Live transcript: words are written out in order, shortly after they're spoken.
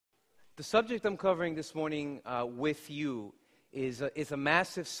The subject I'm covering this morning with you is a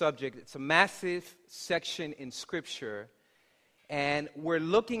massive subject. It's a massive section in Scripture. And we're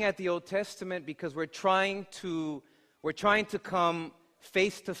looking at the Old Testament because we're trying to come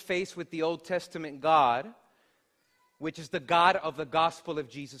face to face with the Old Testament God, which is the God of the gospel of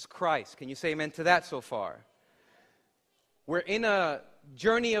Jesus Christ. Can you say amen to that so far? We're in a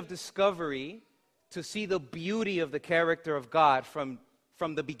journey of discovery to see the beauty of the character of God from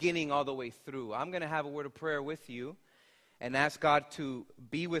the beginning all the way through. I'm going to have a word of prayer with you and ask God to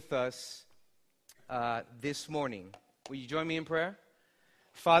be with us this morning. Will you join me in prayer?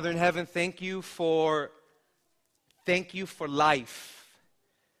 Father in heaven, thank you for life.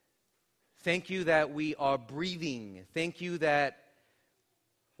 Thank you that we are breathing. Thank you that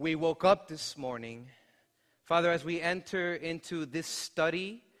we woke up this morning. Father, as we enter into this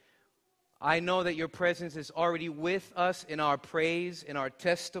study, I know that your presence is already with us in our praise, in our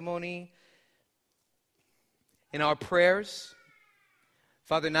testimony, in our prayers.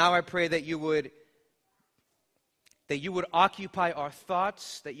 Father, now I pray that you would occupy our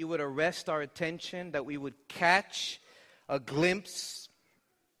thoughts, that you would arrest our attention, that we would catch a glimpse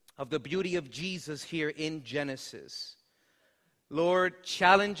of the beauty of Jesus here in Genesis. Lord,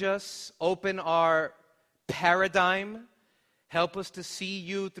 challenge us, open our paradigm. Help us to see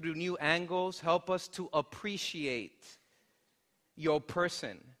you through new angles. Help us to appreciate your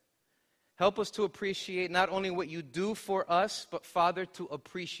person. Help us to appreciate not only what you do for us, but, Father, to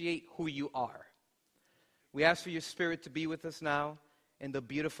appreciate who you are. We ask for your Spirit to be with us now. In the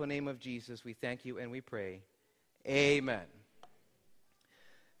beautiful name of Jesus, we thank you and we pray. Amen.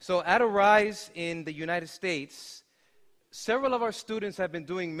 So at Arise in the United States, several of our students have been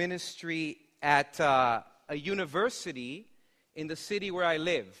doing ministry at a university in the city where I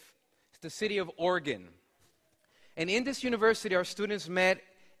live. It's the city of Oregon. And in this university, our students met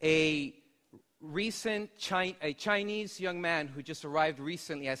a Chinese young man who just arrived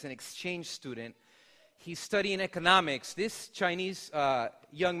recently as an exchange student. He's studying economics. This Chinese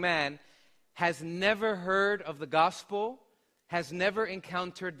young man has never heard of the gospel, has never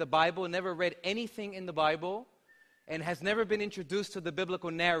encountered the Bible, never read anything in the Bible, and has never been introduced to the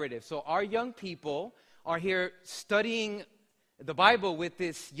biblical narrative. So our young people are here studying the Bible with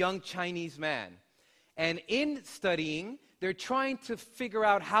this young Chinese man. And in studying, they're trying to figure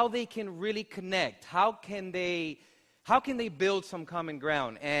out how they can really connect. How can they build some common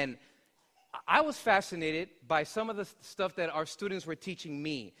ground? And I was fascinated by some of the stuff that our students were teaching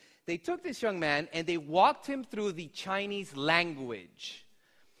me. They took this young man and they walked him through the Chinese language.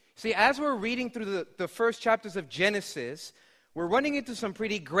 See, as we're reading through the first chapters of Genesis, we're running into some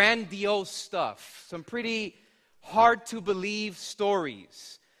pretty grandiose stuff, some pretty hard-to-believe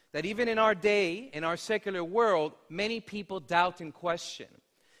stories that even in our day, in our secular world, many people doubt and question.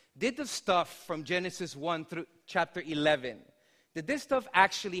 Did the stuff from Genesis 1 through chapter 11, did this stuff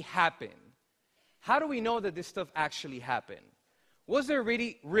actually happen? How do we know that this stuff actually happened? Was there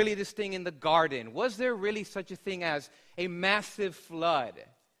really this thing in the garden? Was there really such a thing as a massive flood?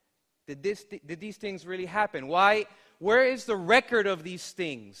 Did these things really happen? Where is the record of these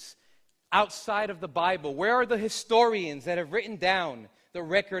things outside of the Bible? Where are the historians that have written down the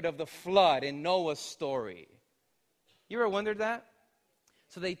record of the flood and Noah's story? You ever wondered that?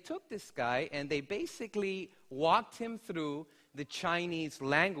 So they took this guy and they basically walked him through the Chinese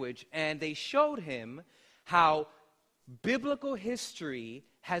language and they showed him how biblical history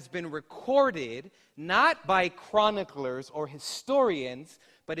has been recorded not by chroniclers or historians,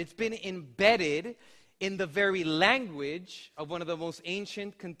 but it's been embedded in the very language of one of the most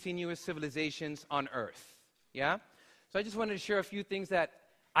ancient continuous civilizations on earth. Yeah? So I just wanted to share a few things that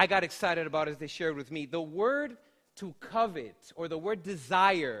I got excited about as they shared with me. The word to covet, or the word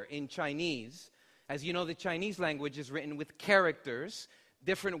desire in Chinese, as you know, the Chinese language is written with characters,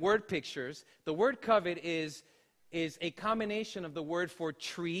 different word pictures. The word covet is a combination of the word for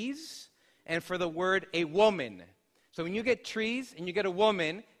trees and for the word a woman. So when you get trees and you get a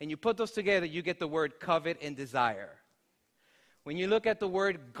woman and you put those together, you get the word covet and desire. When you look at the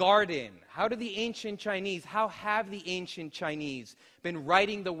word garden, how have the ancient Chinese been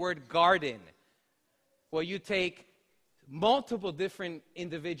writing the word garden? Well, you take multiple different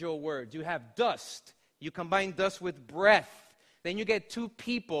individual words. You have dust. You combine dust with breath. Then you get two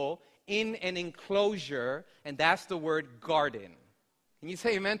people in an enclosure, and that's the word garden. Can you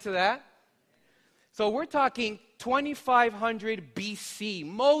say amen to that? So we're talking 2500 BC.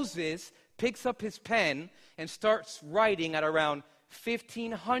 Moses picks up his pen and starts writing at around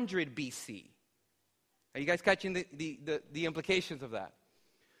 1500 BC. Are you guys catching the implications of that?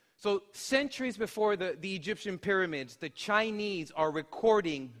 So centuries before the Egyptian pyramids, the Chinese are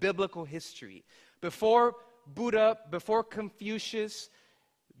recording biblical history. Before Buddha, before Confucius,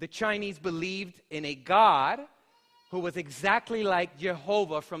 the Chinese believed in a God who was exactly like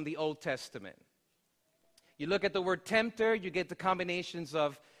Jehovah from the Old Testament. You look at the word tempter, you get the combinations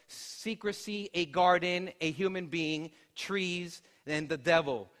of secrecy, a garden, a human being, trees, and the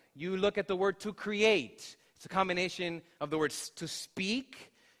devil. You look at the word to create. It's a combination of the words to speak,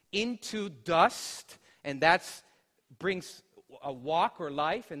 into dust, and that brings a walk or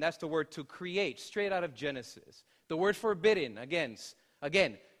life, and that's the word to create, straight out of Genesis. The word forbidden,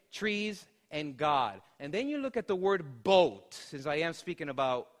 again, trees and God. And then you look at the word boat, since I am speaking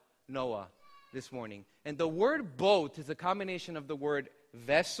about Noah this morning. And the word boat is a combination of the word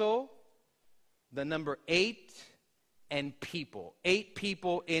vessel, the number 8, and people. 8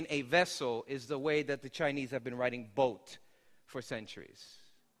 people in a vessel is the way that the Chinese have been writing boat for centuries.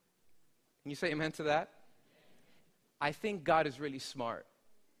 Can you say amen to that? I think God is really smart,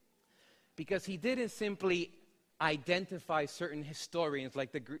 because he didn't simply identify certain historians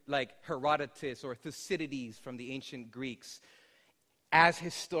like Herodotus or Thucydides from the ancient Greeks as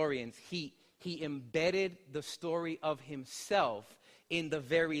historians. He embedded the story of himself in the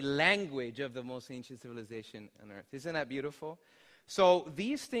very language of the most ancient civilization on earth. Isn't that beautiful? So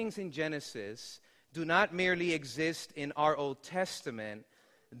these things in Genesis do not merely exist in our Old Testament.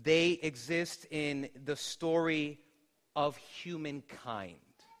 They exist in the story of humankind.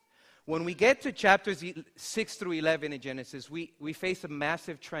 When we get to chapters 6 through 11 in Genesis, we face a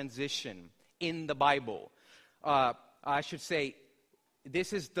massive transition in the Bible. I should say,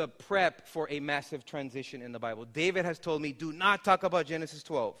 this is the prep for a massive transition in the Bible. David has told me, do not talk about Genesis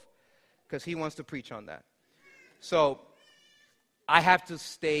 12, because he wants to preach on that. So I have to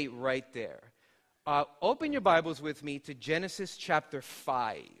stay right there. Open your Bibles with me to Genesis chapter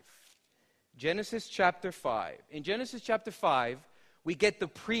 5. Genesis chapter 5. In Genesis chapter 5, we get the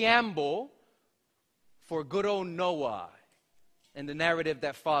preamble for good old Noah and the narrative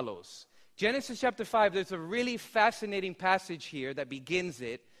that follows. Genesis chapter 5, there's a really fascinating passage here that begins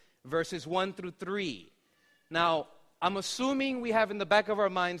it, verses 1 through 3. Now, I'm assuming we have in the back of our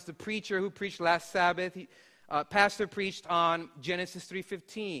minds the preacher who preached last Sabbath. Pastor preached on Genesis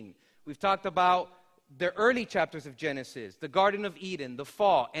 3:15. We've talked about the early chapters of Genesis, the Garden of Eden, the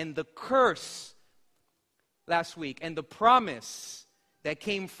fall, and the curse last week, and the promise that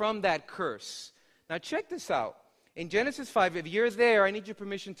came from that curse. Now check this out. In Genesis 5, if you're there, I need your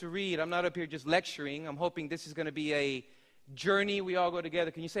permission to read. I'm not up here just lecturing. I'm hoping this is going to be a journey we all go together.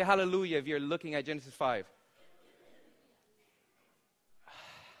 Can you say hallelujah if you're looking at Genesis 5?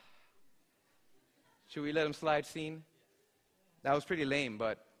 Should we let him slide, scene? That was pretty lame,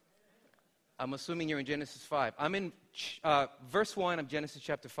 but I'm assuming you're in Genesis 5. I'm in verse 1 of Genesis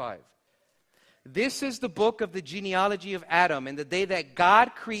chapter 5. This is the book of the genealogy of Adam. In the day that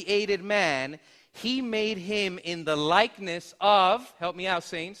God created man, he made him in the likeness of, help me out,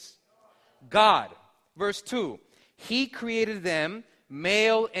 saints, God. Verse 2, he created them,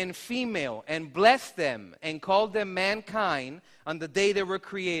 male and female, and blessed them, and called them mankind on the day they were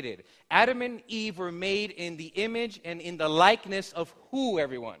created. Adam and Eve were made in the image and in the likeness of who,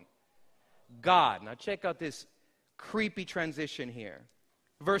 everyone? God. Now check out this creepy transition here.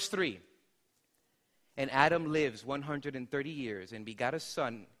 Verse 3, and Adam lives 130 years and begot a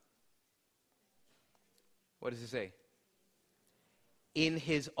son. What does it say? In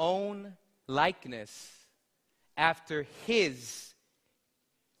his own likeness, after his,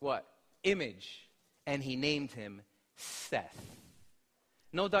 what? Image. And he named him Seth.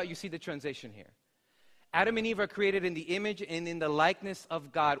 No doubt you see the transition here. Adam and Eve are created in the image and in the likeness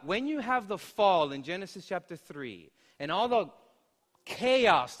of God. When you have the fall in Genesis chapter 3, and all the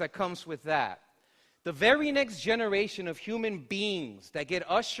chaos that comes with that, the very next generation of human beings that get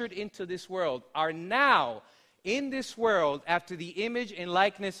ushered into this world are now in this world after the image and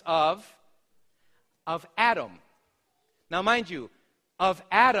likeness of Adam. Now, mind you, of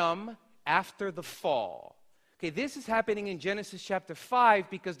Adam after the fall. Okay, this is happening in Genesis chapter 5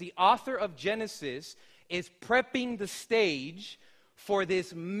 because the author of Genesis is prepping the stage for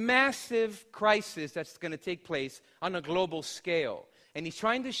this massive crisis that's going to take place on a global scale. And he's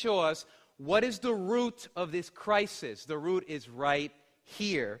trying to show us what is the root of this crisis. The root is right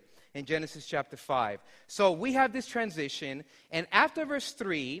here in Genesis chapter 5. So we have this transition, and after verse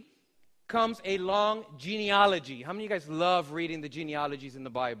 3 comes a long genealogy. How many of you guys love reading the genealogies in the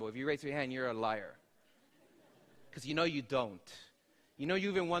Bible? If you raise your hand, you're a liar. Because you know you don't. You know you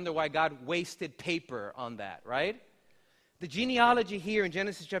even wonder why God wasted paper on that, right? The genealogy here in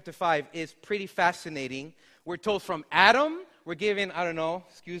Genesis chapter 5 is pretty fascinating. We're told from Adam we're given, I don't know,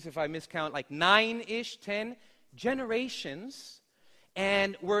 excuse if I miscount, like 9-ish, 10 generations.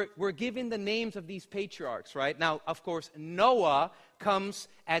 And we're given the names of these patriarchs, right? Now, of course, Noah comes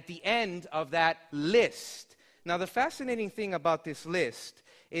at the end of that list. Now, the fascinating thing about this list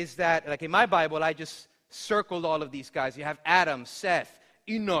is that, like in my Bible, I just circled all of these guys. You have Adam, Seth,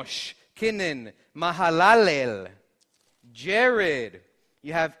 Enosh, Kenan, Mahalalel, Jared.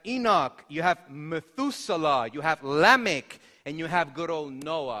 You have Enoch. You have Methuselah. You have Lamech. And you have good old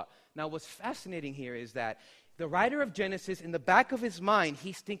Noah. Now, what's fascinating here is that the writer of Genesis, in the back of his mind,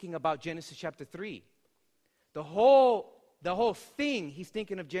 he's thinking about Genesis chapter 3. The whole thing, he's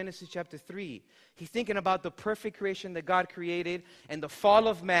thinking of Genesis chapter 3. He's thinking about the perfect creation that God created and the fall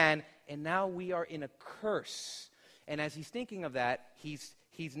of man, and now we are in a curse. And as he's thinking of that, he's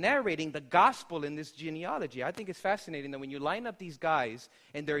narrating the gospel in this genealogy. I think it's fascinating that when you line up these guys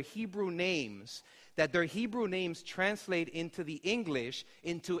and their Hebrew names, that their Hebrew names translate into the English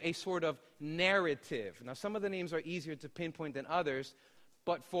into a sort of narrative. Now, some of the names are easier to pinpoint than others,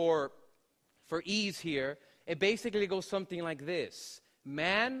 but for ease here, it basically goes something like this.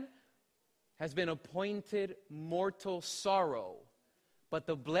 Man has been appointed mortal sorrow, but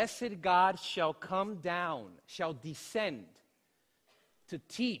the blessed God shall come down, shall descend to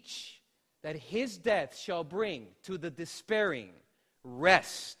teach that his death shall bring to the despairing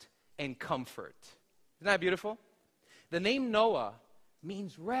rest and comfort. Isn't that beautiful? The name Noah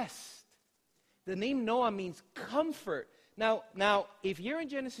means rest. The name Noah means comfort. Now, if you're in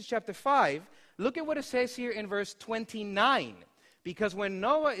Genesis chapter 5, look at what it says here in verse 29. Because when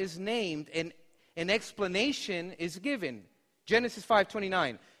Noah is named, an explanation is given. Genesis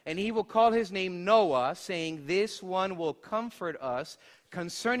 5:29. And he will call his name Noah, saying, this one will comfort us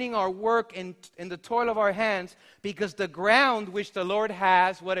concerning our work and the toil of our hands, because the ground which the Lord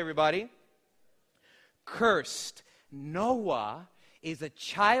has, what everybody? Cursed. Noah is a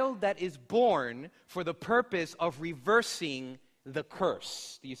child that is born for the purpose of reversing the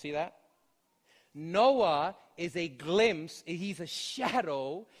curse. Do you see that? Noah is a glimpse, he's a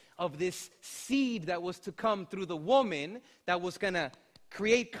shadow of this seed that was to come through the woman that was going to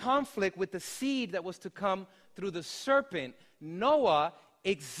create conflict with the seed that was to come through the serpent. Noah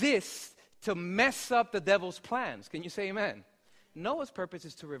exists to mess up the devil's plans. Can you say amen? Noah's purpose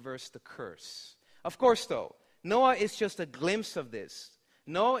is to reverse the curse. Of course, though, Noah is just a glimpse of this.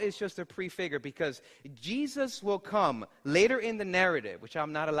 Noah is just a prefigure, because Jesus will come later in the narrative, which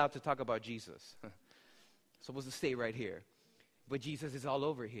I'm not allowed to talk about Jesus. I'm supposed to stay right here. But Jesus is all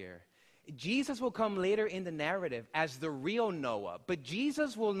over here. Jesus will come later in the narrative as the real Noah, but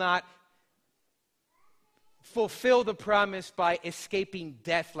Jesus will not fulfill the promise by escaping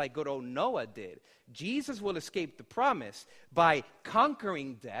death like good old Noah did. Jesus will escape the promise by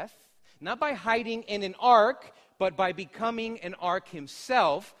conquering death, not by hiding in an ark, but by becoming an ark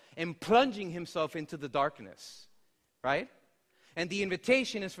himself and plunging himself into the darkness, right? And the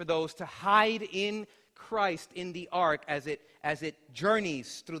invitation is for those to hide in Christ in the ark as it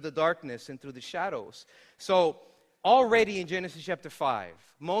journeys through the darkness and through the shadows. So already in Genesis chapter 5,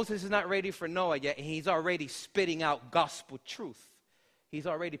 Moses is not ready for Noah yet, and he's already spitting out gospel truth. He's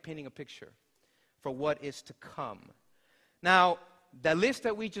already painting a picture for what is to come. Now, the list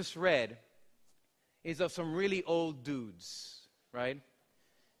that we just read is of some really old dudes, right?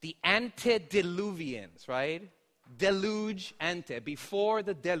 The antediluvians, right? Deluge, ante, before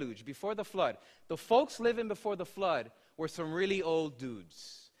the deluge, before the flood. The folks living before the flood were some really old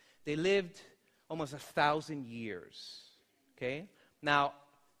dudes. They lived almost 1,000 years, okay? Now,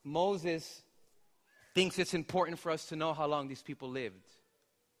 Moses thinks it's important for us to know how long these people lived.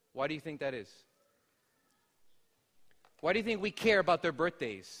 Why do you think that is? Why do you think we care about their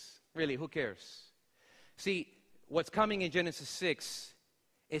birthdays? Really, who cares? See, what's coming in Genesis 6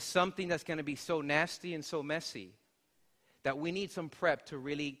 is something that's going to be so nasty and so messy that we need some prep to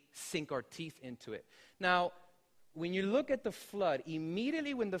really sink our teeth into it. Now, when you look at the flood,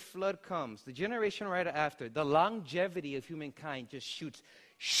 immediately when the flood comes, the generation right after, the longevity of humankind just shoots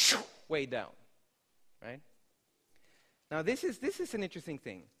way down, right? Now, this is an interesting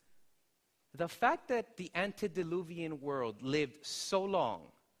thing. The fact that the antediluvian world lived so long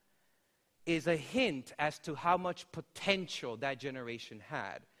is a hint as to how much potential that generation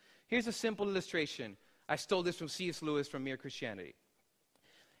had. Here's a simple illustration. I stole this from C.S. Lewis from Mere Christianity.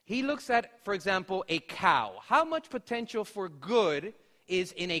 He looks at, for example, a cow. How much potential for good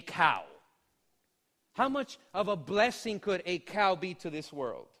is in a cow? How much of a blessing could a cow be to this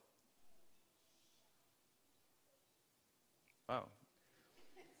world? Wow.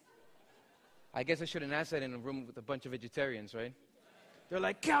 I guess I shouldn't ask that in a room with a bunch of vegetarians, right? They're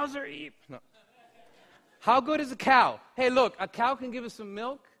like, cows are evil. No. How good is a cow? Hey, look, a cow can give us some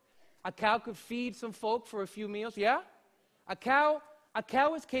milk. A cow could feed some folk for a few meals. Yeah? A cow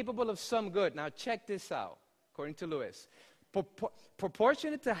is capable of some good. Now, check this out, according to Lewis.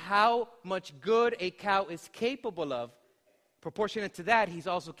 Proportionate to how much good a cow is capable of, proportionate to that, he's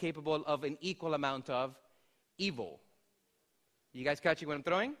also capable of an equal amount of evil. You guys catching what I'm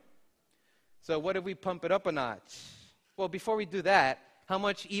throwing? So what if we pump it up a notch? Well, before we do that, how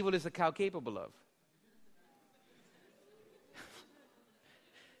much evil is a cow capable of?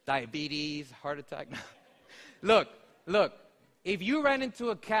 Diabetes, heart attack. Look. If you ran into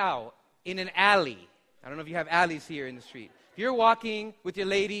a cow in an alley, I don't know if you have alleys here in the street. If you're walking with your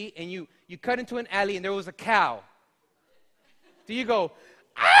lady and you cut into an alley and there was a cow, do you go,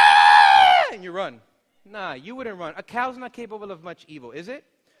 ah, and you run? Nah, you wouldn't run. A cow's not capable of much evil, is it?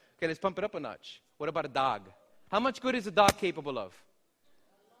 Okay, let's pump it up a notch. What about a dog? How much good is a dog capable of?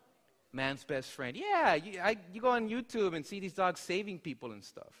 Man's best friend. Yeah, you go on YouTube and see these dogs saving people and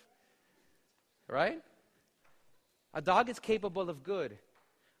stuff. Right? A dog is capable of good.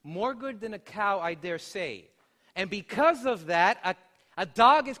 More good than a cow, I dare say. And because of that, a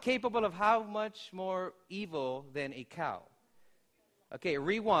dog is capable of how much more evil than a cow? Okay,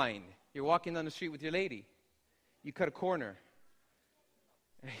 rewind. You're walking down the street with your lady. You cut a corner.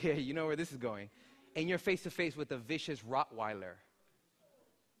 Yeah, you know where this is going. And you're face to face with a vicious Rottweiler.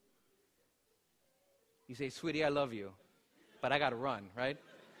 You say, sweetie, I love you, but I got to run, right?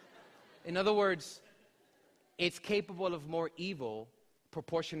 In other words, it's capable of more evil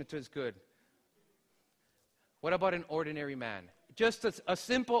proportionate to its good. What about an ordinary man? Just a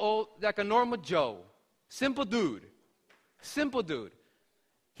simple old, like a normal Joe. Simple dude.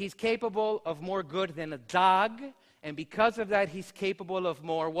 He's capable of more good than a dog, and because of that, he's capable of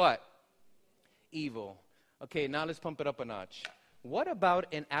more what? Evil. Okay, now let's pump it up a notch. What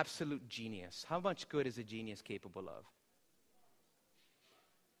about an absolute genius? How much good is a genius capable of?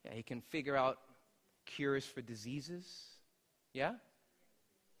 Yeah, he can figure out cures for diseases. Yeah?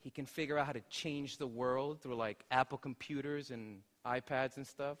 He can figure out how to change the world through like Apple computers and iPads and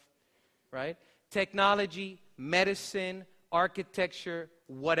stuff. Right? Technology, medicine, architecture,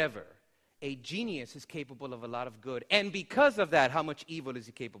 whatever. A genius is capable of a lot of good. And because of that, how much evil is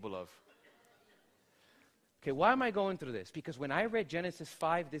he capable of? Okay, why am I going through this? Because when I read Genesis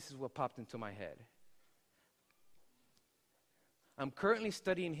 5, this is what popped into my head. I'm currently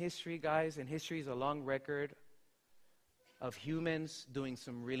studying history, guys, and history is a long record of humans doing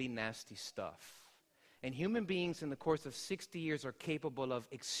some really nasty stuff. And human beings in the course of 60 years are capable of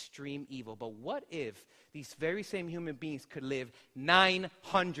extreme evil. But what if these very same human beings could live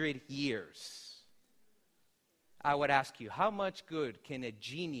 900 years? I would ask you, how much good can a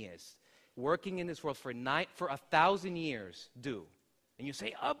genius working in this world for 1,000 years do? And you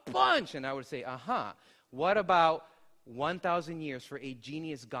say, a bunch. And I would say, what about 1,000 years for a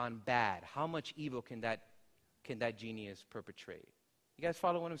genius gone bad? How much evil can that genius perpetrate? You guys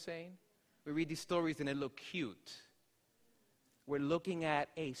follow what I'm saying? We read these stories and they look cute. We're looking at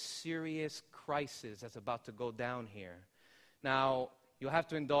a serious crisis that's about to go down here. Now, you'll have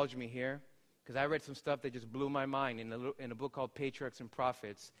to indulge me here, because I read some stuff that just blew my mind in a book called Patriarchs and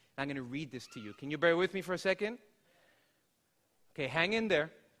Prophets. I'm going to read this to you. Can you bear with me for a second? Okay, hang in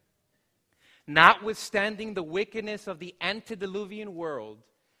there. Notwithstanding the wickedness of the antediluvian world,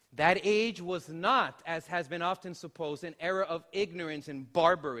 that age was not, as has been often supposed, an era of ignorance and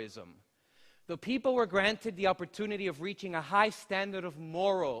barbarism. The people were granted the opportunity of reaching a high standard of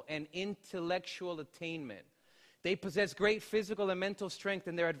moral and intellectual attainment. They possessed great physical and mental strength,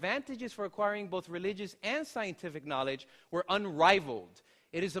 and their advantages for acquiring both religious and scientific knowledge were unrivaled.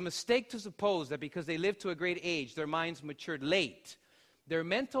 It is a mistake to suppose that because they lived to a great age, their minds matured late. Their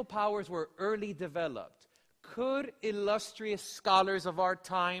mental powers were early developed. Could illustrious scholars of our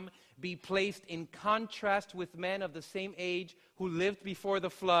time be placed in contrast with men of the same age who lived before the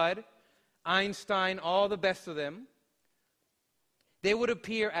flood? Einstein, all the best of them. They would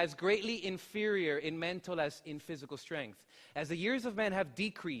appear as greatly inferior in mental as in physical strength. As the years of man have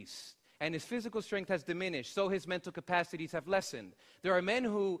decreased and his physical strength has diminished, so his mental capacities have lessened. There are men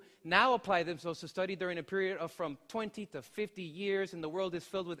who now apply themselves to study during a period of from 20 to 50 years, and the world is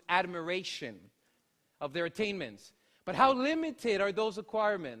filled with admiration of their attainments. But how limited are those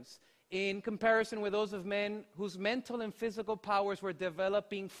acquirements in comparison with those of men whose mental and physical powers were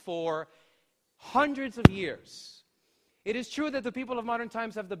developing for hundreds of years? It is true that the people of modern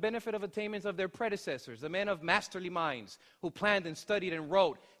times have the benefit of attainments of their predecessors. The men of masterly minds who planned and studied and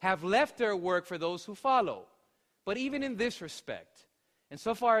wrote have left their work for those who follow. But even in this respect, and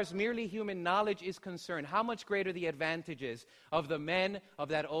so far as merely human knowledge is concerned, how much greater the advantages of the men of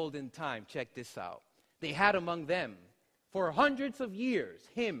that olden time? Check this out. They had among them, for hundreds of years,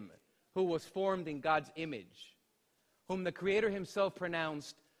 him who was formed in God's image, whom the Creator himself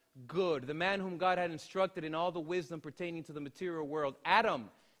pronounced good, the man whom God had instructed in all the wisdom pertaining to the material world. Adam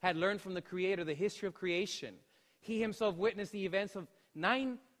had learned from the Creator the history of creation. He himself witnessed the events of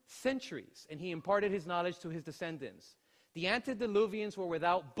 9 centuries, and he imparted his knowledge to his descendants. The antediluvians were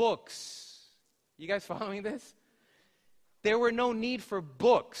without books. You guys following this? There were no need for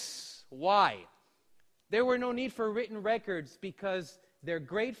books. Why? There were no need for written records because their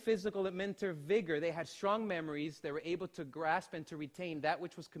great physical and mental vigor, they had strong memories, they were able to grasp and to retain that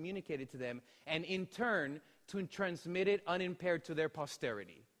which was communicated to them, and in turn, to transmit it unimpaired to their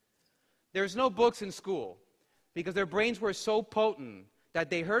posterity. There's no books in school because their brains were so potent that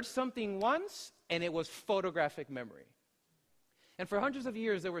they heard something once and it was photographic memory. And for hundreds of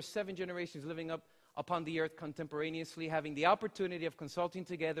years, there were 7 generations living up upon the earth contemporaneously, having the opportunity of consulting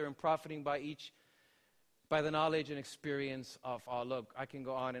together and profiting by the knowledge and experience of all. Look, I can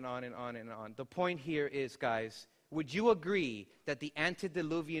go on and on and on and on. The point here is, guys, would you agree that the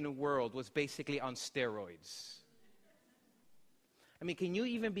antediluvian world was basically on steroids? I mean, can you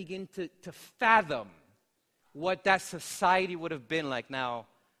even begin to fathom what that society would have been like? Now,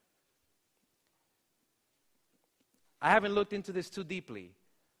 I haven't looked into this too deeply,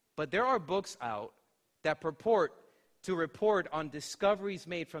 but there are books out that purport to report on discoveries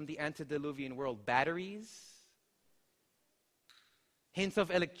made from the antediluvian world. Batteries, hints of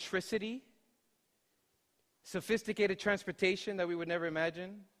electricity, sophisticated transportation that we would never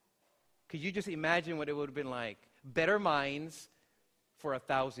imagine. Could you just imagine what it would have been like? Better minds for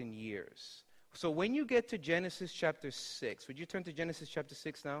 1,000 years. So when you get to Genesis chapter 6, would you turn to Genesis chapter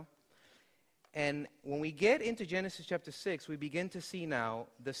 6 now? And when we get into Genesis chapter 6, we begin to see now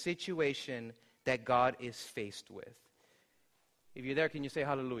the situation that God is faced with. If you're there, can you say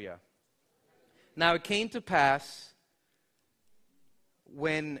hallelujah? Now it came to pass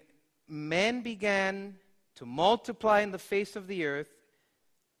when men began to multiply in the face of the earth,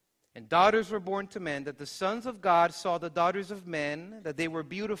 and daughters were born to men, that the sons of God saw the daughters of men, that they were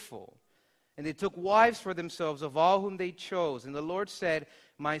beautiful. And they took wives for themselves of all whom they chose. And the Lord said,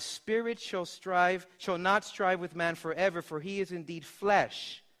 my spirit shall not strive with man forever, for he is indeed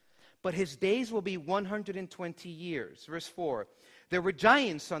flesh. But his days will be 120 years. Verse 4. There were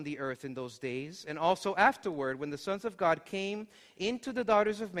giants on the earth in those days, and also afterward, when the sons of God came into the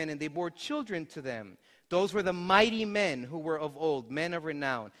daughters of men, and they bore children to them. Those were the mighty men who were of old, men of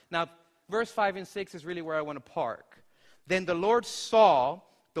renown. Now, verse 5 and 6 is really where I want to park. Then the Lord saw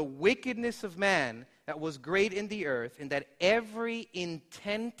the wickedness of man that was great in the earth, and that every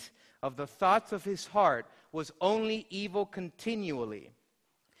intent of the thoughts of his heart was only evil continually.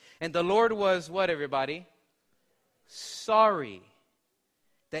 And the Lord was, what, everybody? Sorry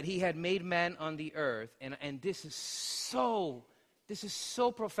that he had made man on the earth. And this is so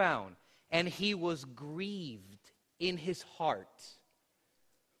profound. And he was grieved in his heart.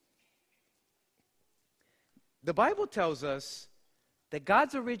 The Bible tells us that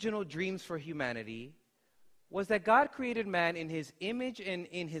God's original dreams for humanity was that God created man in his image and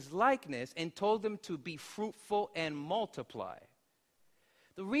in his likeness and told them to be fruitful and multiply.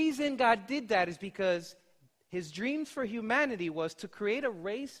 The reason God did that is because his dreams for humanity was to create a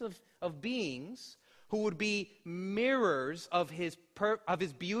race of beings who would be mirrors of his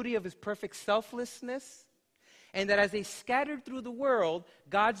beauty, of his perfect selflessness, and that as they scattered through the world,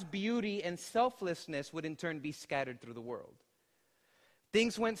 God's beauty and selflessness would in turn be scattered through the world.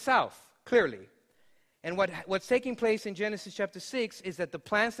 Things went south, clearly. And what's taking place in Genesis chapter 6 is that the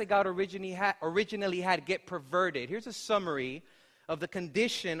plans that God originally had get perverted. Here's a summary of the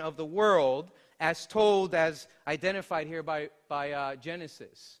condition of the world as told, as identified here by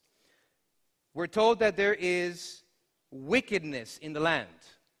Genesis. We're told that there is wickedness in the land.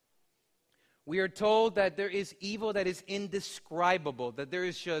 We are told that there is evil that is indescribable, that there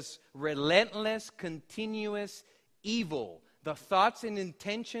is just relentless, continuous evil. The thoughts and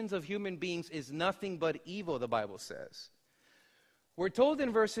intentions of human beings is nothing but evil, the Bible says. We're told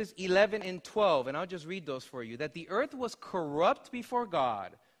in verses 11 and 12, and I'll just read those for you, that the earth was corrupt before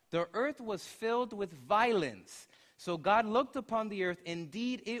God. The earth was filled with violence. So God looked upon the earth.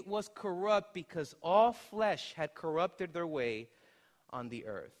 Indeed, it was corrupt because all flesh had corrupted their way on the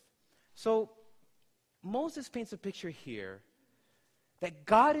earth. So Moses paints a picture here that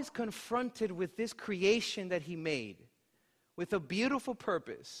God is confronted with this creation that he made, with a beautiful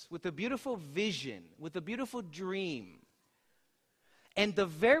purpose, with a beautiful vision, with a beautiful dream. And the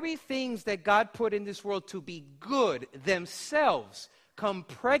very things that God put in this world to be good themselves come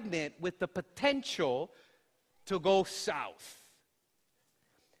pregnant with the potential to go south.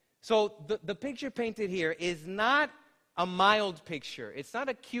 So the picture painted here is not a mild picture. It's not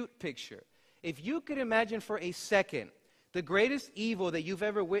a cute picture. If you could imagine for a second the greatest evil that you've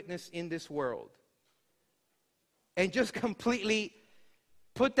ever witnessed in this world, and just completely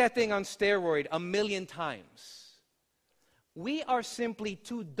put that thing on steroid 1,000,000 times. We are simply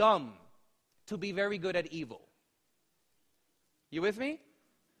too dumb to be very good at evil. You with me?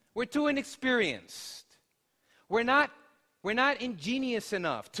 We're too inexperienced. We're not ingenious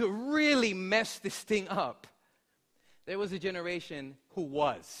enough to really mess this thing up. There was a generation who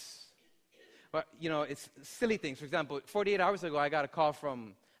was. But, it's silly things. For example, 48 hours ago, I got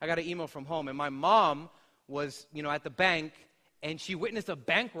an email from home, and my mom was, at the bank, and she witnessed a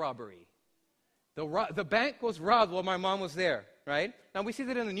bank robbery. The bank was robbed while my mom was there, right? Now, we see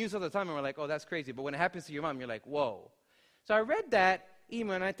that in the news all the time, and we're like, oh, that's crazy. But when it happens to your mom, you're like, whoa. So I read that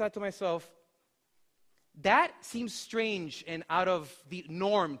email, and I thought to myself, that seems strange and out of the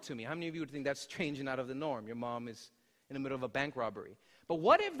norm to me. How many of you would think that's strange and out of the norm? Your mom is in the middle of a bank robbery. But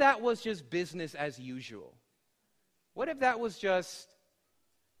what if that was just business as usual? What if that was just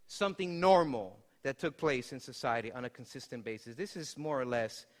something normal that took place in society on a consistent basis? This is more or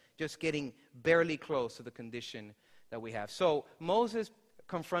less just getting barely close to the condition that we have. So Moses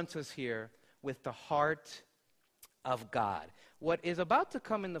confronts us here with the heart of God. What is about to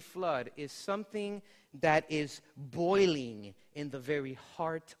come in the flood is something that is boiling in the very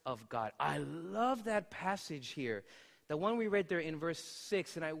heart of God. I love that passage here, the one we read there in verse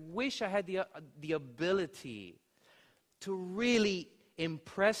 6, and I wish I had the ability to really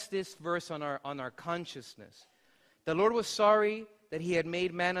impress this verse on our consciousness. The Lord was sorry that he had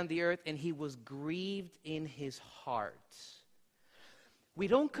made man on the earth, and he was grieved in his heart. We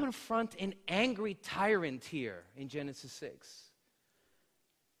don't confront an angry tyrant here in Genesis 6.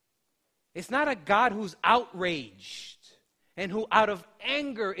 It's not a God who's outraged and who out of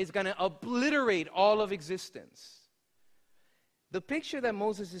anger is going to obliterate all of existence. The picture that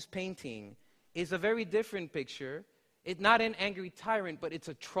Moses is painting is a very different picture. It's not an angry tyrant, but it's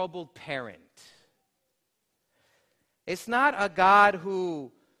a troubled parent. It's not a God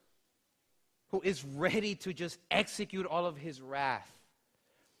who is ready to just execute all of his wrath.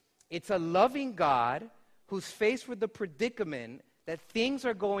 It's a loving God who's faced with the predicament that things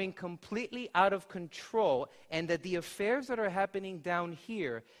are going completely out of control and that the affairs that are happening down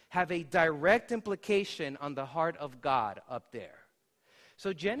here have a direct implication on the heart of God up there.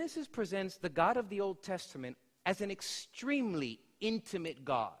 So Genesis presents the God of the Old Testament as an extremely intimate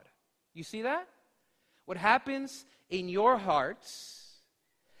God. You see that? What happens in your hearts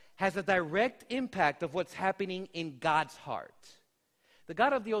has a direct impact of what's happening in God's heart. The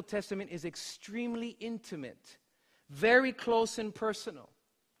God of the Old Testament is extremely intimate, very close and personal,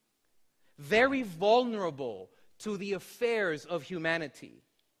 very vulnerable to the affairs of humanity.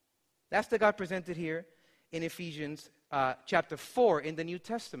 That's the God presented here in Ephesians chapter 4 in the New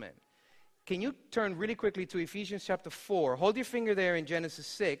Testament. Can you turn really quickly to Ephesians chapter 4? Hold your finger there in Genesis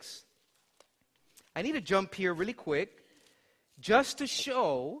 6. I need to jump here really quick just to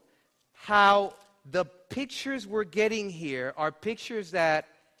show how the pictures we're getting here are pictures that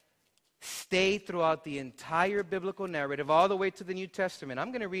stay throughout the entire biblical narrative, all the way to the New Testament.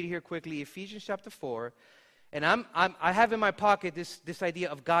 I'm going to read here quickly Ephesians chapter 4, and I have in my pocket this idea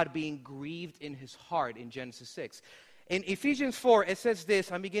of God being grieved in his heart in Genesis 6. In Ephesians 4, it says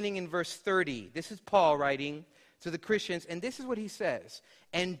this. I'm beginning in verse 30. This is Paul writing to the Christians, and this is what he says: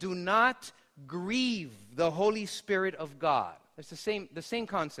 "And do not grieve the Holy Spirit of God." It's the same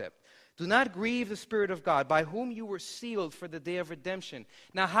concept. Do not grieve the Spirit of God, by whom you were sealed for the day of redemption.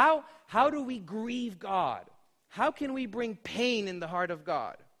 Now, how do we grieve God? How can we bring pain in the heart of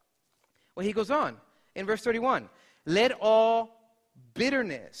God? Well, he goes on in verse 31. "Let all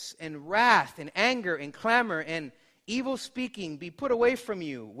bitterness and wrath and anger and clamor and evil speaking be put away from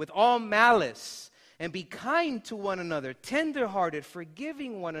you with all malice, and be kind to one another, tender-hearted,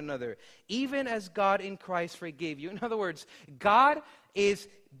 forgiving one another, even as God in Christ forgave you." In other words, God is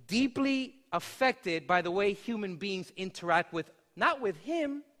deeply affected by the way human beings interact with, not with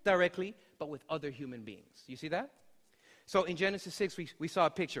him directly, but with other human beings. You see that? So in Genesis 6, we saw a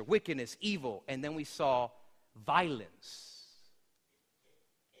picture, wickedness, evil, and then we saw violence.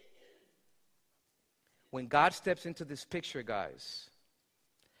 When God steps into this picture, guys,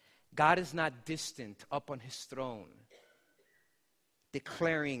 God is not distant up on his throne,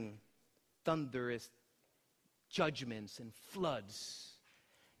 declaring thunderous judgments and floods.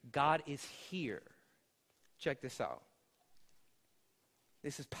 God is here. Check this out.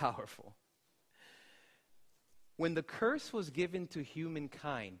 This is powerful. When the curse was given to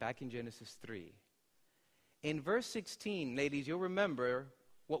humankind back in Genesis 3, in verse 16, ladies, you'll remember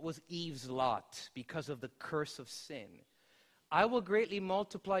what was Eve's lot because of the curse of sin. I will greatly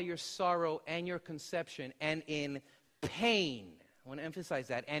multiply your sorrow and your conception, and in pain, I want to emphasize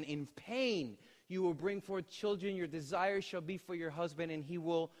that, and in pain you will bring forth children. Your desire shall be for your husband, and he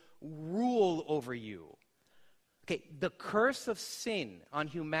will rule over you. Okay, the curse of sin on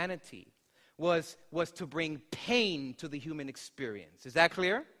humanity was to bring pain to the human experience. Is that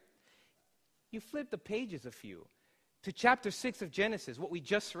clear? You flip the pages a few to chapter 6 of Genesis, what we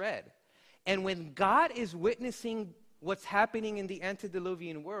just read. And when God is witnessing what's happening in the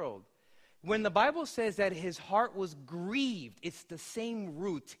antediluvian world, when the Bible says that his heart was grieved, it's the same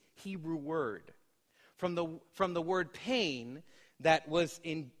root Hebrew word from the word pain that was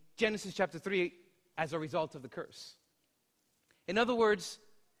in Genesis chapter 3 as a result of the curse. In other words,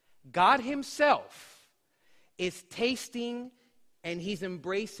 God himself is tasting and he's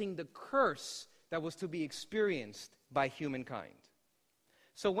embracing the curse that was to be experienced by humankind.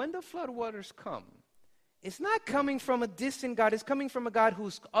 So when the flood waters come, it's not coming from a distant God. It's coming from a God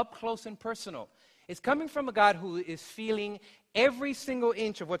who's up close and personal. It's coming from a God who is feeling every single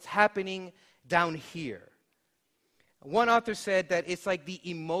inch of what's happening down here. One author said that it's like the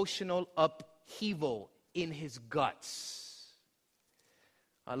emotional upheaval in his guts.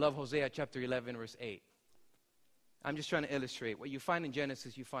 I love Hosea chapter 11, verse 8. I'm just trying to illustrate. What you find in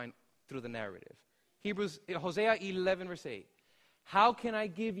Genesis, you find through the narrative. Hosea 11, verse 8. How can I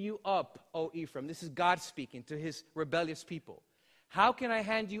give you up, O Ephraim? This is God speaking to his rebellious people. How can I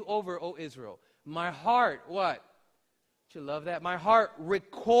hand you over, O Israel? My heart, what? Don't you love that? My heart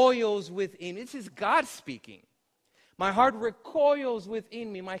recoils within. This is God speaking. My heart recoils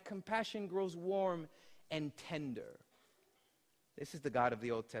within me. My compassion grows warm and tender. This is the God of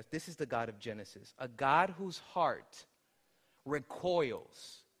the Old Testament. This is the God of Genesis. A God whose heart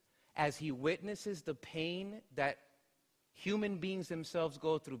recoils as he witnesses the pain that human beings themselves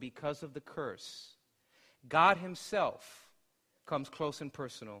go through because of the curse. God himself comes close and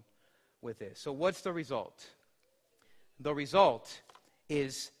personal with this. So what's the result? The result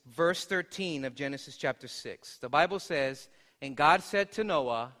is verse 13 of Genesis chapter 6. The Bible says, and God said to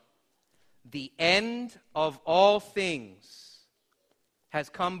Noah, the end of all things has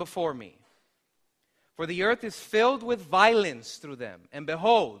come before me. For the earth is filled with violence through them. And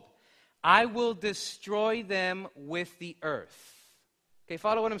behold, I will destroy them with the earth. Okay,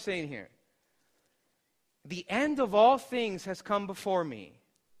 follow what I'm saying here. The end of all things has come before me.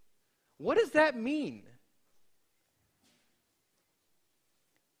 What does that mean?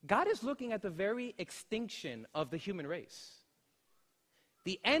 God is looking at the very extinction of the human race.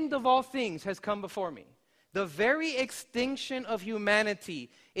 The end of all things has come before me. The very extinction of humanity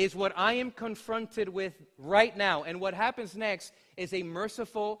is what I am confronted with right now. And what happens next is a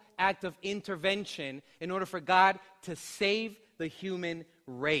merciful act of intervention in order for God to save the human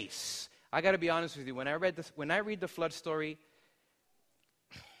race. I got to be honest with you. When I read the flood story,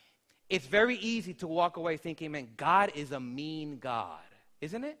 it's very easy to walk away thinking, man, God is a mean God.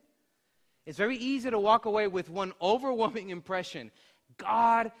 Isn't it? It's very easy to walk away with one overwhelming impression.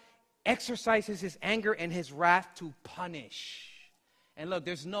 God exercises his anger and his wrath to punish. And look,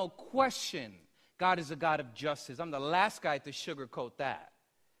 there's no question God is a God of justice. I'm the last guy to sugarcoat that.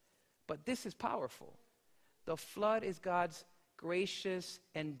 But this is powerful. The flood is God's gracious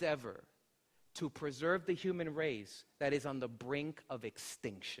endeavor to preserve the human race that is on the brink of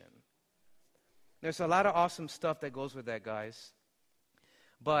extinction. There's a lot of awesome stuff that goes with that, guys.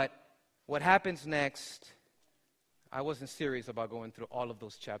 But what happens next, I wasn't serious about going through all of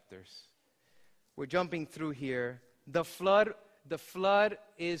those chapters. We're jumping through here. The flood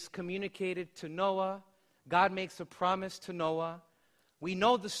is communicated to Noah. God makes a promise to Noah. We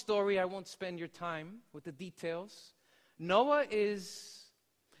know the story. I won't spend your time with the details. Noah is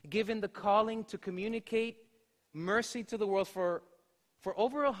given the calling to communicate mercy to the world for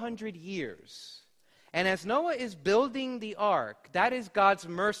over 100 years. And as Noah is building the ark, that is God's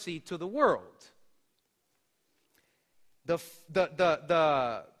mercy to the world.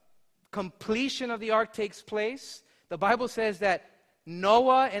 The completion of the ark takes place. The Bible says that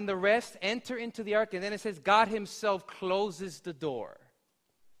Noah and the rest enter into the ark, and then it says God himself closes the door.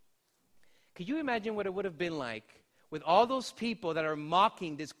 Could you imagine what it would have been like with all those people that are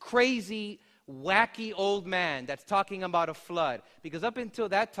mocking this crazy, wacky old man that's talking about a flood? Because up until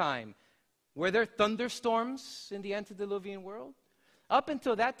that time, were there thunderstorms in the antediluvian world? Up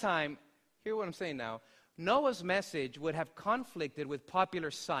until that time, hear what I'm saying now, Noah's message would have conflicted with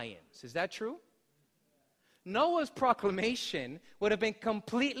popular science. Is that true? Noah's proclamation would have been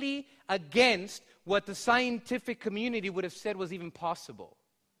completely against what the scientific community would have said was even possible.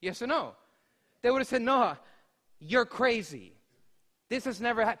 Yes or no? They would have said, Noah, you're crazy. This has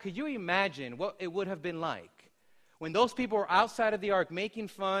never happened. Could you imagine what it would have been like when those people were outside of the ark making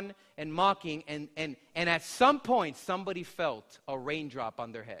fun and mocking, and at some point somebody felt a raindrop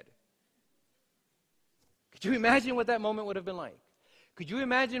on their head? Could you imagine what that moment would have been like? Could you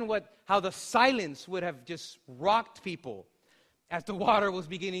imagine how the silence would have just rocked people as the water was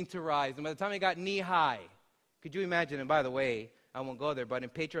beginning to rise? And by the time it got knee high, could you imagine? And by the way, I won't go there, but in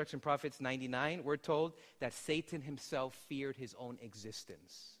Patriarchs and Prophets 99, we're told that Satan himself feared his own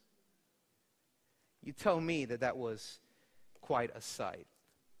existence. You tell me that was quite a sight.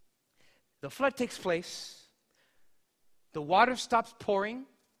 The flood takes place. The water stops pouring.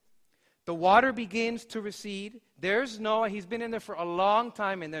 The water begins to recede. There's Noah. He's been in there for a long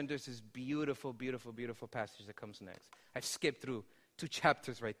time. And then there's this beautiful, beautiful, beautiful passage that comes next. I've skipped through 2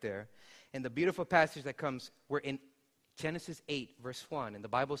 chapters right there. And the beautiful passage that comes, we're in Genesis 8, verse 1. And the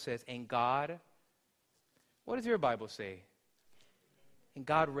Bible says, and God, what does your Bible say? And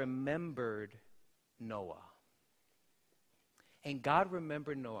God remembered Noah. And God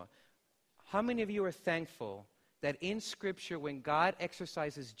remembered Noah. How many of you are thankful that in Scripture, when God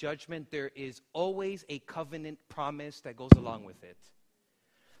exercises judgment, there is always a covenant promise that goes along with it?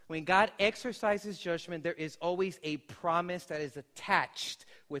 When God exercises judgment, there is always a promise that is attached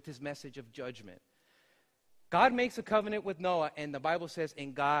with his message of judgment. God makes a covenant with Noah, and the Bible says,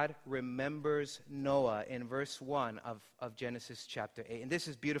 and God remembers Noah in verse 1 of Genesis chapter 8. And this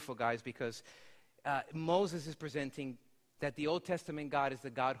is beautiful, guys, because Moses is presenting that the Old Testament God is the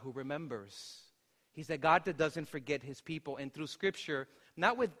God who remembers. He's the God that doesn't forget his people. And through Scripture,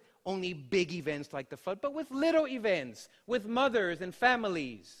 not with only big events like the flood, but with little events, with mothers and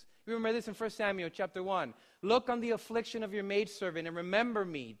families. You remember this in 1 Samuel chapter 1. Look on the affliction of your maidservant and remember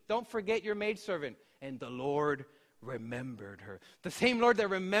me. Don't forget your maidservant. And the Lord remembered her. The same Lord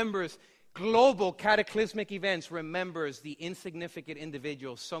that remembers global cataclysmic events remembers the insignificant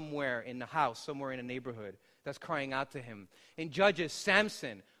individual somewhere in the house, somewhere in a neighborhood that's crying out to him. In Judges,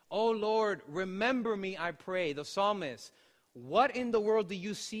 Samson, oh Lord, remember me, I pray. The psalmist, what in the world do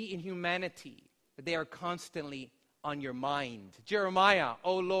you see in humanity that they are constantly on your mind? Jeremiah,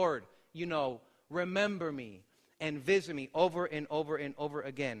 oh Lord, remember me and visit me over and over and over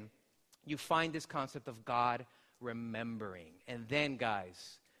again. You find this concept of God remembering. And then,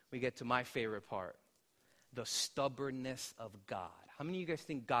 guys, we get to my favorite part, the stubbornness of God. How many of you guys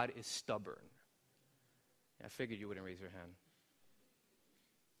think God is stubborn? I figured you wouldn't raise your hand.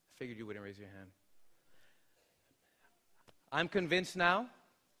 I'm convinced now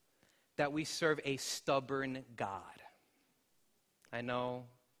that we serve a stubborn God. I know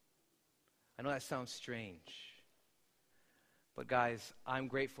that sounds strange. But guys, I'm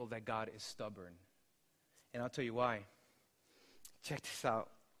grateful that God is stubborn. And I'll tell you why. Check this out.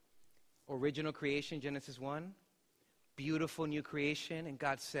 Original creation, Genesis 1. Beautiful new creation. And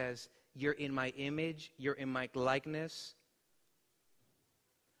God says, you're in my image. You're in my likeness.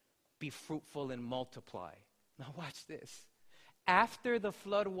 Be fruitful and multiply. Now watch this. After the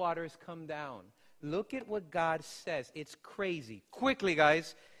flood waters come down, look at what God says. It's crazy. Quickly,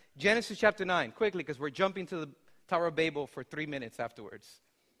 guys. Genesis chapter 9. Quickly, because we're jumping to the Tower of Babel for 3 minutes afterwards.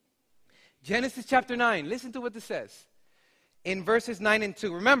 Genesis chapter 9. Listen to what this says. In verses 9 and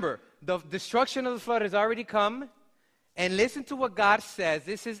 2. Remember, the destruction of the flood has already come. And listen to what God says.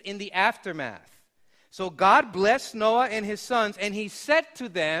 This is in the aftermath. So God blessed Noah and his sons, and he said to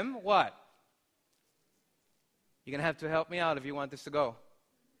them, what? You're going to have to help me out if you want this to go.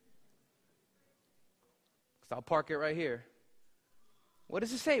 Because I'll park it right here. What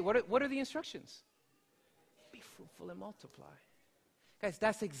does it say? What are the instructions? Be fruitful and multiply. Guys,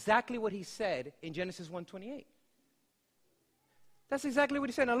 that's exactly what he said in Genesis 1:28. That's exactly what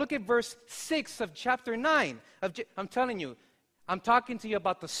he said. Now look at verse 6 of chapter 9. I'm telling you, I'm talking to you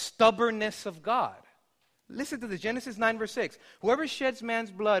about the stubbornness of God. Listen to this, Genesis 9 verse 6. Whoever sheds man's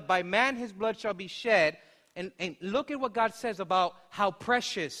blood, by man his blood shall be shed. And look at what God says about how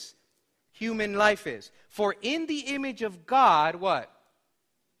precious human life is. For in the image of God, what?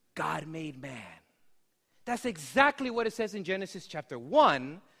 God made man. That's exactly what it says in Genesis chapter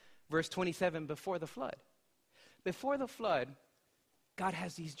 1, verse 27, before the flood. Before the flood, God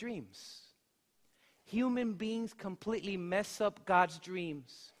has these dreams. Human beings completely mess up God's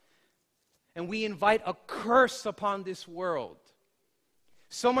dreams. And we invite a curse upon this world.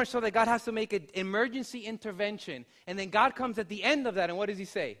 So much so that God has to make an emergency intervention. And then God comes at the end of that, and what does he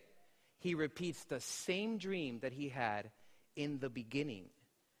say? He repeats the same dream that he had in the beginning.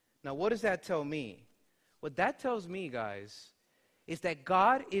 Now, what does that tell me? What that tells me, guys, is that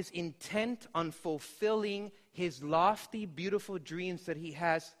God is intent on fulfilling his lofty, beautiful dreams that he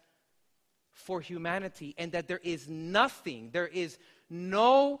has for humanity, and that there is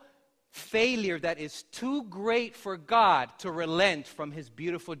no failure that is too great for God to relent from his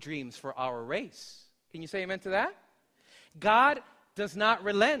beautiful dreams for our race. Can you say amen to that? God does not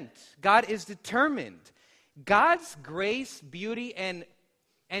relent. God is determined. God's grace, beauty, and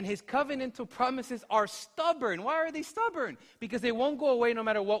his covenantal promises are stubborn. Why are they stubborn? Because they won't go away no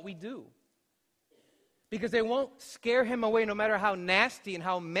matter what we do. Because they won't scare him away no matter how nasty and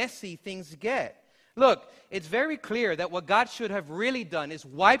how messy things get. Look, it's very clear that what God should have really done is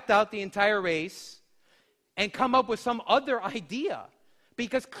wiped out the entire race and come up with some other idea.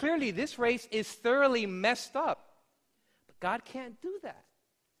 Because clearly this race is thoroughly messed up. But God can't do that.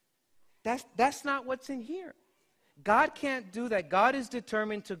 That's not what's in here. God can't do that. God is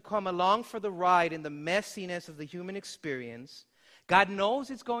determined to come along for the ride in the messiness of the human experience. God knows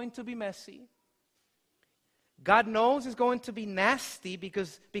it's going to be messy. God knows it's going to be nasty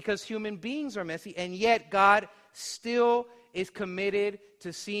because human beings are messy, and yet God still is committed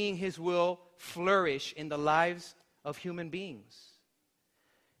to seeing his will flourish in the lives of human beings.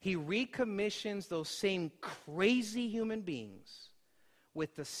 He recommissions those same crazy human beings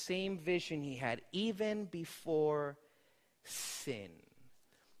with the same vision he had even before sin.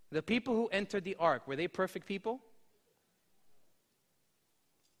 The people who entered the ark, were they perfect people?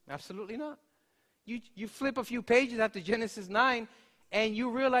 Absolutely not. You flip a few pages after Genesis 9, and you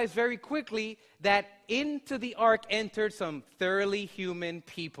realize very quickly that into the ark entered some thoroughly human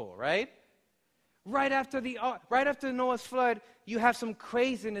people, right? Right after Noah's flood, you have some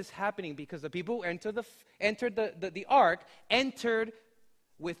craziness happening because the people who entered the ark entered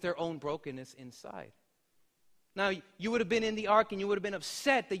with their own brokenness inside. Now, you would have been in the ark and you would have been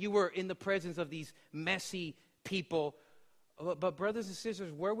upset that you were in the presence of these messy people. But brothers and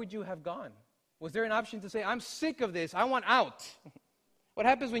sisters, where would you have gone? Was there an option to say, I'm sick of this, I want out? What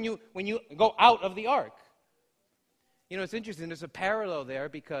happens when you go out of the ark? You know, it's interesting, there's a parallel there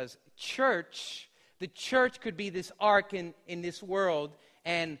because the church could be this ark in this world.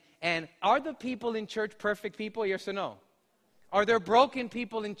 And are the people in church perfect people, yes or no? Are there broken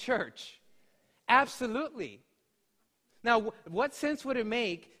people in church? Absolutely. Now, what sense would it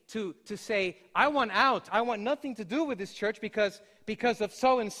make to say, I want out, I want nothing to do with this church because of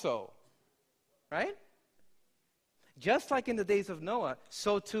so-and-so? Right? Just like in the days of Noah,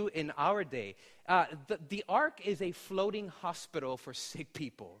 so too in our day. The ark is a floating hospital for sick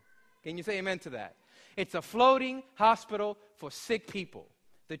people. Can you say amen to that? It's a floating hospital for sick people.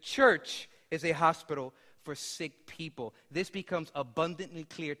 The church is a hospital for sick people. This becomes abundantly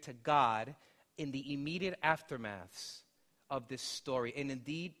clear to God in the immediate aftermaths of this story. And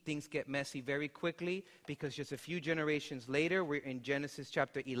indeed, things get messy very quickly because just a few generations later, we're in Genesis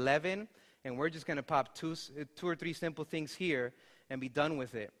chapter 11. And we're just going to pop two or three simple things here and be done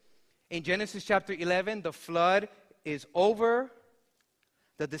with it. In Genesis chapter 11, the flood is over.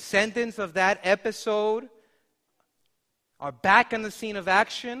 The descendants of that episode are back on the scene of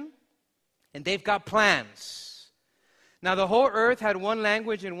action, and they've got plans. Now the whole earth had one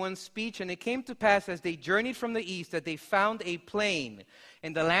language and one speech, and it came to pass as they journeyed from the east that they found a plain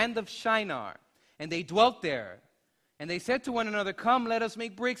in the land of Shinar, and they dwelt there. And they said to one another, come, let us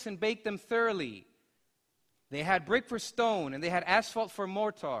make bricks and bake them thoroughly. They had brick for stone, and they had asphalt for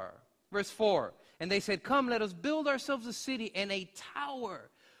mortar. Verse 4, and they said, come, let us build ourselves a city and a tower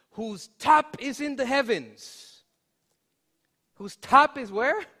whose top is in the heavens. Whose top is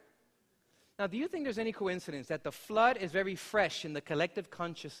where? Now, do you think there's any coincidence that the flood is very fresh in the collective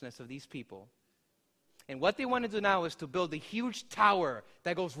consciousness of these people? And what they want to do now is to build a huge tower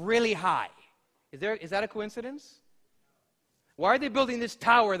that goes really high. Is that a coincidence? Why are they building this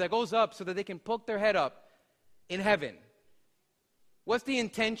tower that goes up so that they can poke their head up in heaven? What's the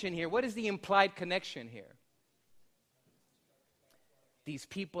intention here? What is the implied connection here? These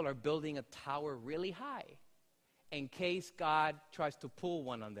people are building a tower really high in case God tries to pull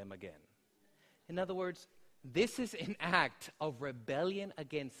one on them again. In other words, this is an act of rebellion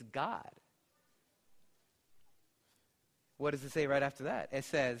against God. What does it say right after that? It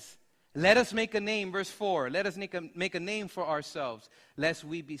says, let us make a name, verse 4. Let us make a name for ourselves, lest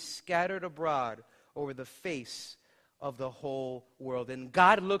we be scattered abroad over the face of the whole world. And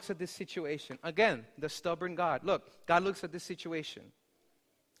God looks at this situation. Again, the stubborn God. Look, God looks at this situation.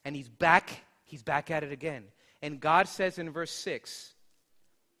 And he's back at it again. And God says in verse 6,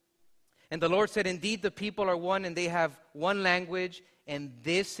 and the Lord said, indeed the people are one and they have one language, and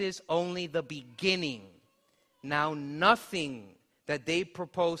this is only the beginning. Now nothing that they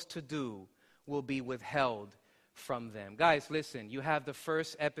propose to do will be withheld from them. Guys, listen, you have the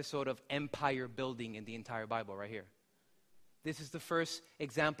first episode of empire building in the entire Bible right here. This is the first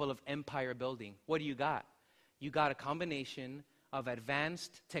example of empire building. What do you got? You got a combination of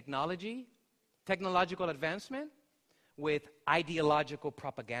advanced technological advancement, with ideological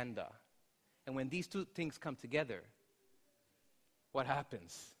propaganda. And when these two things come together, what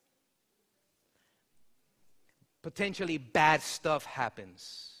happens? Potentially bad stuff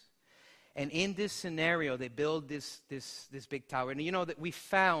happens. And in this scenario, they build this big tower. And you know that we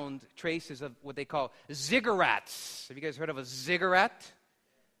found traces of what they call ziggurats. Have you guys heard of a ziggurat?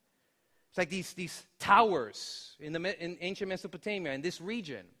 It's like these towers in ancient Mesopotamia, in this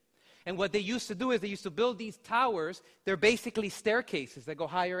region. And what they used to do is they used to build these towers. They're basically staircases that go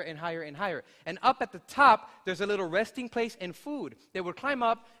higher and higher and higher. And up at the top, there's a little resting place and food. They would climb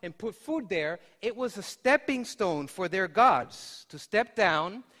up and put food there. It was a stepping stone for their gods to step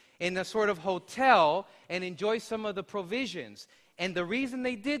down in a sort of hotel and enjoy some of the provisions. And the reason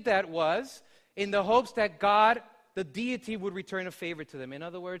they did that was in the hopes that God, the deity, would return a favor to them. In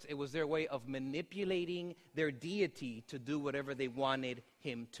other words, it was their way of manipulating their deity to do whatever they wanted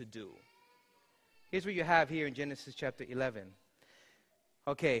him to do. Here's what you have here in Genesis chapter 11.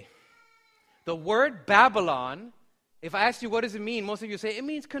 Okay. The word Babylon, if I ask you what does it mean, most of you say it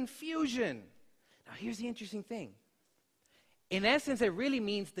means confusion. Now here's the interesting thing. In essence, it really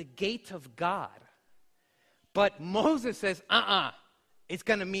means the gate of God. But Moses says, it's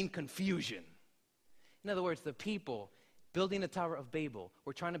going to mean confusion. In other words, the people building the Tower of Babel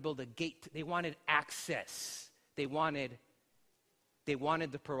were trying to build a gate. They wanted access. They wanted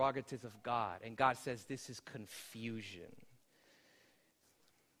the prerogatives of God. And God says, this is confusion.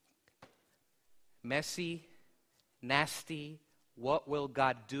 Messy, nasty. What will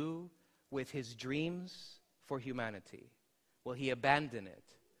God do with his dreams for humanity? Will he abandon it?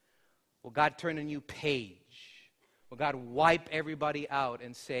 Will God turn a new page? Will God wipe everybody out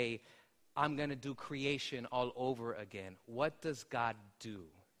and say, I'm going to do creation all over again? What does God do?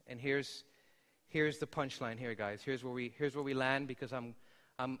 And here's the punchline here, guys. Here's where we land, because I'm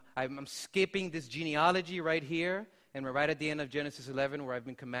skipping this genealogy right here, and we're right at the end of Genesis 11 where I've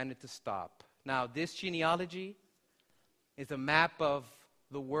been commanded to stop. Now, this genealogy is a map of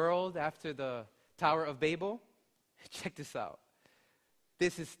the world after the Tower of Babel. Check this out.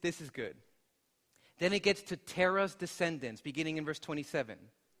 This is good. Then it gets to Terah's descendants, beginning in verse 27.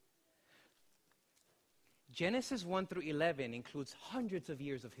 Genesis 1 through 11 includes hundreds of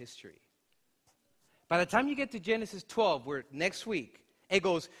years of history. By the time you get to Genesis 12, where next week, it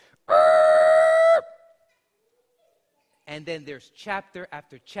goes, and then there's chapter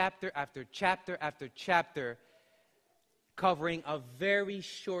after chapter after chapter after chapter covering a very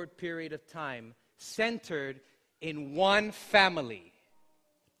short period of time centered in one family,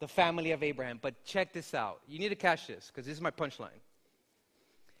 the family of Abraham. But check this out. You need to catch this, because this is my punchline.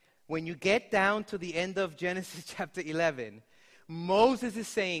 When you get down to the end of Genesis chapter 11, Moses is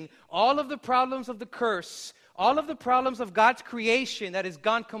saying all of the problems of the curse, all of the problems of God's creation that has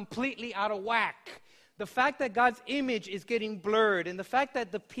gone completely out of whack, the fact that God's image is getting blurred, and the fact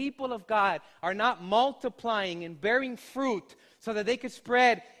that the people of God are not multiplying and bearing fruit so that they could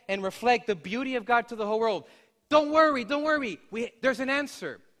spread and reflect the beauty of God to the whole world. Don't worry. There's an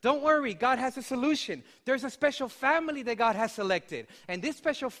answer. Don't worry, God has a solution. There's a special family that God has selected. And this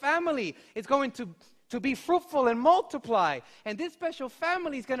special family is going to be fruitful and multiply. And this special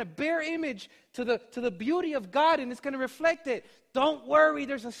family is going to bear image to the beauty of God, and it's going to reflect it. Don't worry,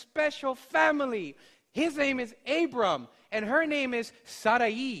 there's a special family. His name is Abram, and her name is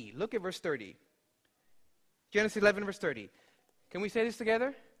Sarai. Look at verse 30. Genesis 11, verse 30. Can we say this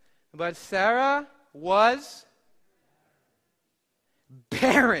together? But Sarah was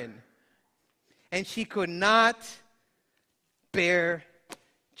barren, and she could not bear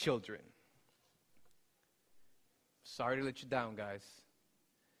children. Sorry to let you down, guys.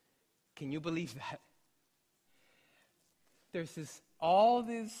 Can you believe that? There's all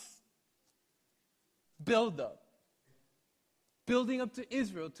this building up to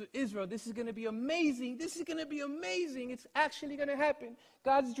Israel. This is going to be amazing. It's actually going to happen.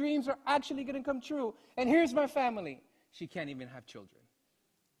 God's dreams are actually going to come true. And here's my family. She can't even have children.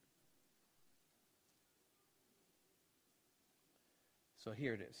 So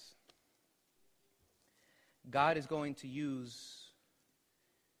here it is. God is going to use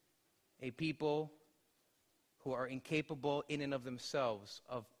a people who are incapable in and of themselves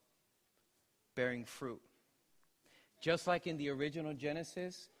of bearing fruit. Just like in the original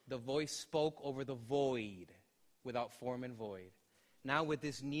Genesis, the voice spoke over the void without form and void. Now with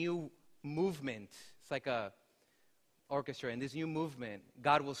this new movement, it's like a orchestra, in this new movement,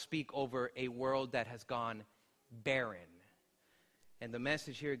 God will speak over a world that has gone barren. And the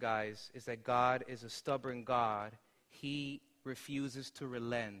message here, guys, is that God is a stubborn God. He refuses to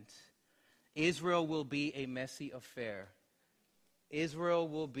relent. Israel will be a messy affair. Israel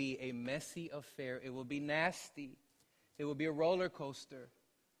will be a messy affair. It will be nasty. It will be a roller coaster.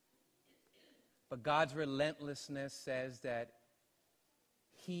 But God's relentlessness says that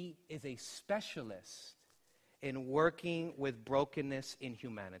He is a specialist in working with brokenness in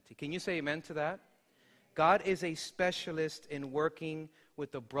humanity. Can you say amen to that? God is a specialist in working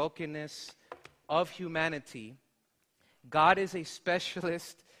with the brokenness of humanity. God is a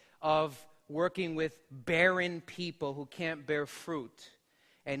specialist of working with barren people who can't bear fruit.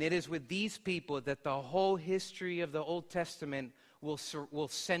 And it is with these people that the whole history of the Old Testament will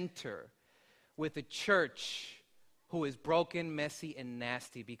center, with a church who is broken, messy, and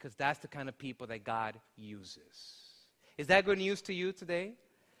nasty, because that's the kind of people that God uses. Is that good news to you today?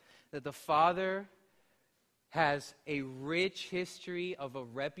 That the Father has a rich history of a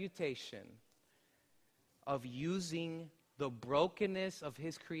reputation of using the brokenness of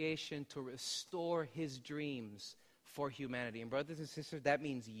His creation to restore His dreams for humanity. And brothers and sisters, that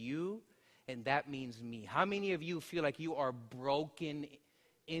means you and that means me. How many of you feel like you are broken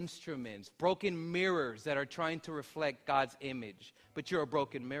instruments, broken mirrors that are trying to reflect God's image, but you're a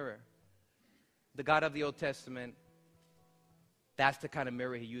broken mirror? The God of the Old Testament, that's the kind of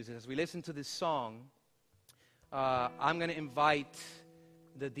mirror He uses. As we listen to this song, I'm going to invite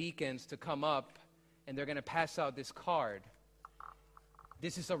the deacons to come up, and they're going to pass out this card.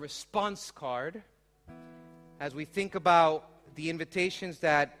 This is a response card. As we think about the invitations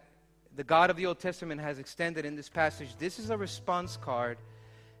that the God of the Old Testament has extended in this passage, this is a response card.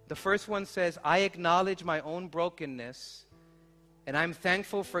 The first one says, I acknowledge my own brokenness, and I'm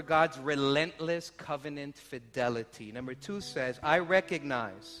thankful for God's relentless covenant fidelity. Number 2 says, I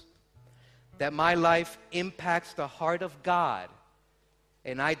recognize that my life impacts the heart of God,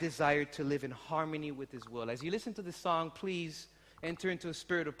 and I desire to live in harmony with His will. As you listen to this song, please enter into a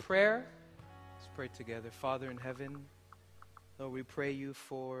spirit of prayer. Let's pray together. Father in heaven, Lord, we praise you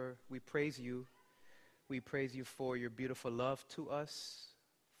for your beautiful love to us.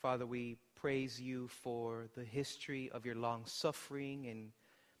 Father, we praise you for the history of your long suffering and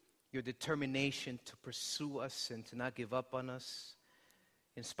your determination to pursue us and to not give up on us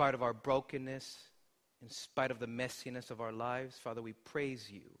in spite of our brokenness, in spite of the messiness of our lives. Father, we praise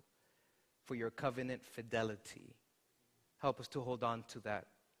you for your covenant fidelity. Help us to hold on to that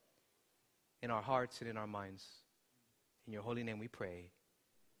in our hearts and in our minds. In your holy name we pray.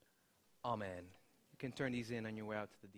 Amen. You can turn these in on your way out to the